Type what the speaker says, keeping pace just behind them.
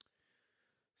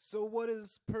So what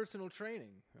is personal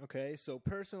training? Okay, so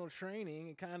personal training,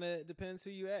 it kind of depends who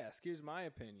you ask. Here's my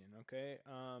opinion, okay?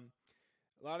 A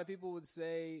lot of people would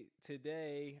say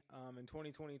today, in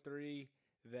 2023,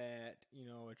 that,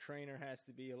 a trainer has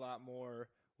to be a lot more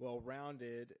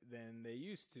well-rounded than they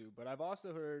used to. But I've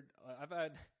also heard,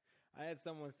 I had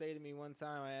someone say to me one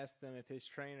time, I asked him if his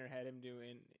trainer had him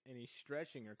doing any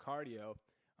stretching or cardio,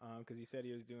 because he said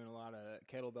he was doing a lot of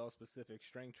kettlebell-specific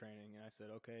strength training. And I said,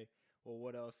 okay, well,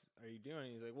 what else are you doing?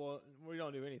 And he's like, well, we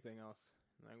don't do anything else.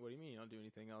 I'm like, what do you mean you don't do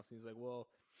anything else? He's like, well,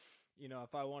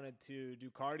 if I wanted to do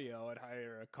cardio, I'd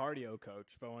hire a cardio coach.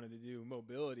 If I wanted to do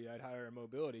mobility, I'd hire a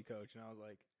mobility coach. And I was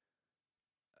like,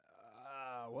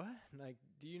 what? Like,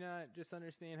 do you not just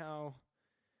understand how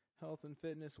health and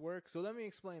fitness work? So let me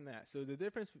explain that. So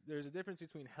there's a difference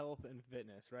between health and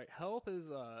fitness, right? Health is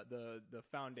the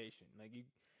foundation. Like, you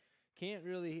can't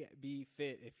really be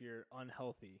fit if you're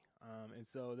unhealthy. And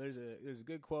so there's a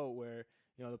good quote where,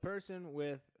 the person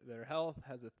with their health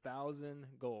has 1,000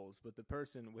 goals, but the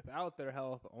person without their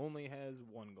health only has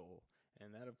one goal.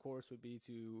 And that, of course, would be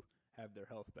to have their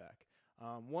health back.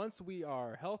 Once we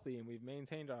are healthy and we've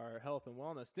maintained our health and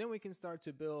wellness, then we can start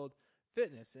to build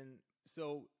fitness. And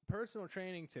so personal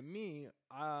training, to me,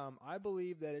 I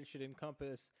believe that it should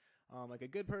encompass, like, a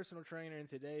good personal trainer in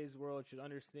today's world should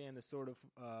understand the sort of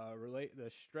the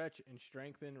stretch and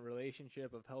strengthen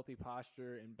relationship of healthy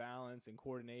posture and balance and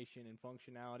coordination and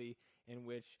functionality, in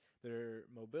which their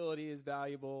mobility is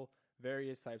valuable.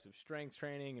 Various types of strength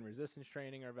training and resistance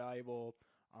training are valuable.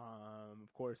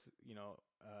 Of course,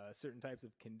 certain types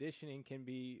of conditioning can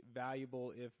be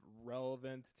valuable if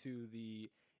relevant to the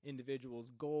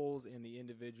individual's goals and the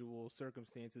individual's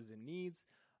circumstances and needs.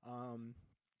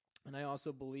 And I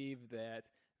also believe that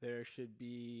there should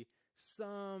be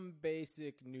some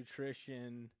basic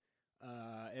nutrition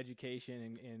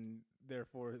education and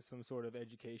therefore some sort of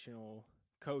educational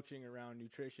coaching around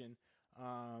nutrition,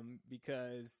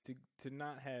 because to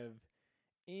not have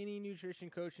any nutrition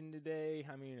coaching today,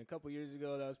 I mean, a couple years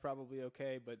ago that was probably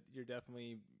okay, but you're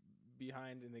definitely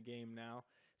behind in the game now.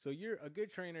 So a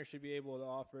good trainer should be able to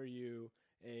offer you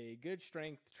a good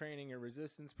strength training or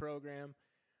resistance program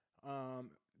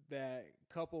that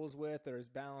couples with or is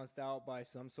balanced out by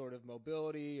some sort of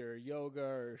mobility or yoga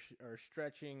or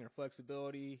stretching or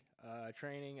flexibility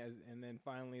training. And then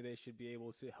finally, they should be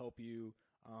able to help you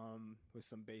with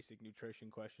some basic nutrition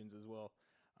questions as well.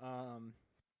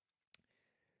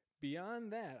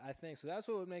 Beyond that, I think, so that's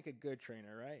what would make a good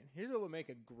trainer, right? Here's what would make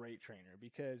a great trainer,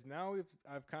 because now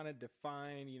I've kind of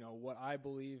defined, what I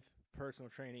believe personal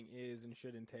training is and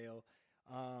should entail.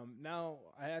 Now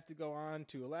I have to go on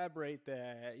to elaborate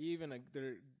that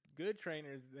they're good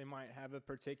trainers, they might have a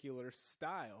particular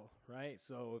style, right?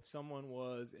 So if someone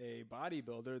was a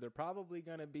bodybuilder, they're probably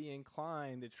going to be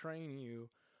inclined to train you,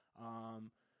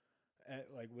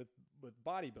 with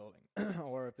bodybuilding.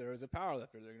 Or if there was a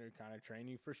powerlifter, they're going to kind of train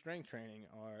you for strength training,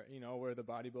 or where the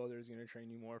bodybuilder is going to train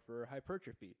you more for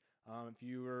hypertrophy. If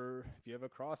you have a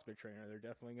CrossFit trainer, they're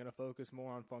definitely going to focus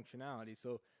more on functionality.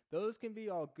 So those can be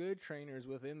all good trainers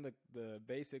within the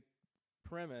basic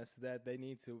premise that they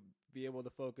need to be able to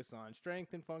focus on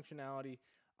strength and functionality,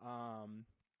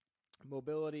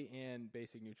 mobility, and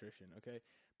basic nutrition. Okay.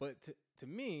 But to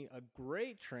me, a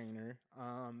great trainer,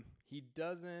 he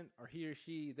or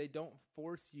she, they don't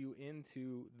force you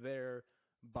into their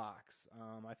box.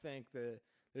 I think that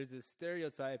there's this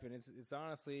stereotype, and it's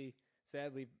honestly,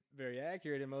 sadly, very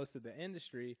accurate in most of the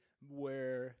industry,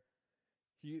 where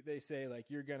they say, like,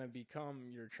 you're going to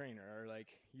become your trainer, or like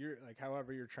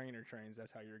however your trainer trains,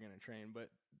 that's how you're going to train.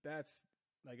 But that's,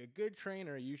 like, a good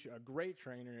trainer, a great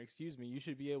trainer, you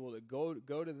should be able to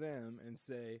go to them and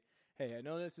say, hey, I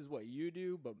know this is what you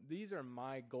do, but these are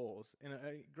my goals. And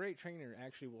a great trainer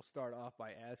actually will start off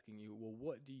by asking you, well,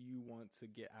 what do you want to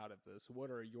get out of this?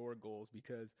 What are your goals?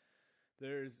 Because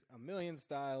there's a million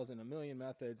styles and a million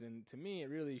methods. And to me, it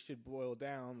really should boil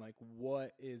down, like,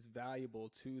 what is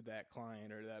valuable to that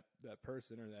client or that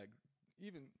person, or that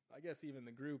even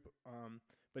the group,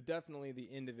 but definitely the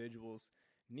individual's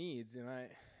needs.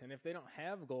 And if they don't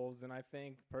have goals, then I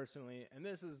think personally, and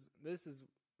this is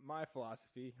my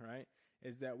philosophy, right,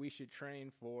 is that we should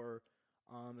train for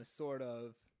a sort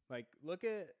of, like, look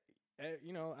at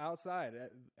outside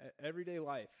at everyday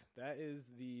life. That is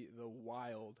the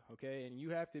wild, okay? And you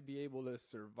have to be able to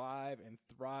survive and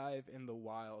thrive in the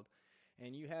wild.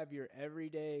 And you have your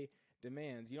everyday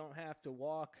demands. You don't have to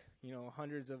walk,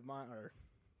 hundreds of miles, or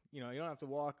you don't have to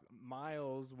walk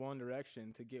miles one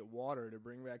direction to get water to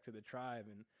bring back to the tribe.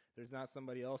 And there's not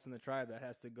somebody else in the tribe that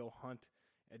has to go hunt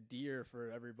a deer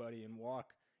for everybody and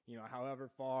walk, however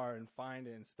far and find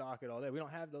it and stock it all day. We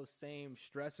don't have those same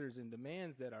stressors and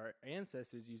demands that our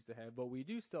ancestors used to have, but we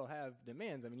do still have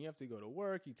demands. I mean, you have to go to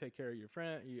work, you take care of your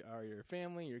your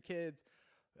family, your kids,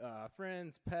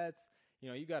 friends, pets.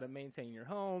 You got to maintain your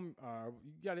home.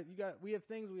 We have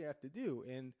things we have to do.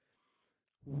 And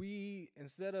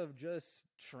instead of just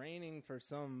training for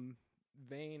some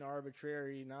vain,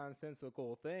 arbitrary,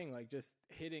 nonsensical thing, like just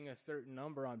hitting a certain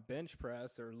number on bench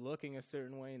press or looking a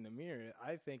certain way in the mirror,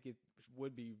 I think it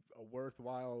would be a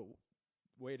worthwhile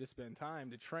way to spend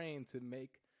time to train to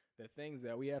make the things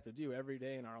that we have to do every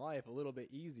day in our life a little bit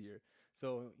easier.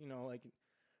 So, like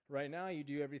right now you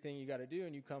do everything you got to do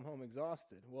and you come home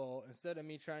exhausted. Well, instead of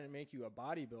me trying to make you a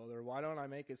bodybuilder, why don't I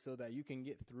make it so that you can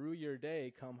get through your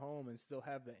day, come home, and still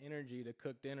have the energy to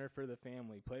cook dinner for the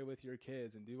family, play with your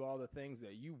kids, and do all the things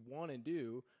that you want to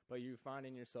do, but you're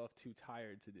finding yourself too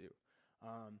tired to do.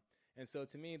 And so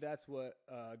to me, that's what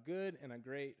a good and a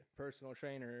great personal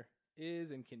trainer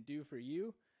is and can do for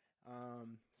you.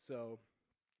 So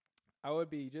I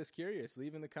would be just curious.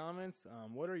 Leave in the comments,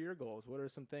 what are your goals? What are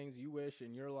some things you wish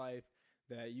in your life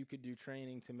that you could do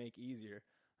training to make easier?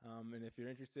 And if you're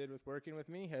interested with working with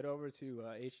me, head over to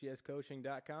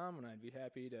hdscoaching.com, and I'd be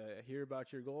happy to hear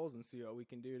about your goals and see what we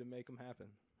can do to make them happen.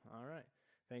 All right.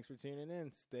 Thanks for tuning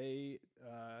in. Stay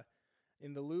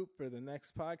in the loop for the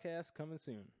next podcast coming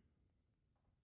soon.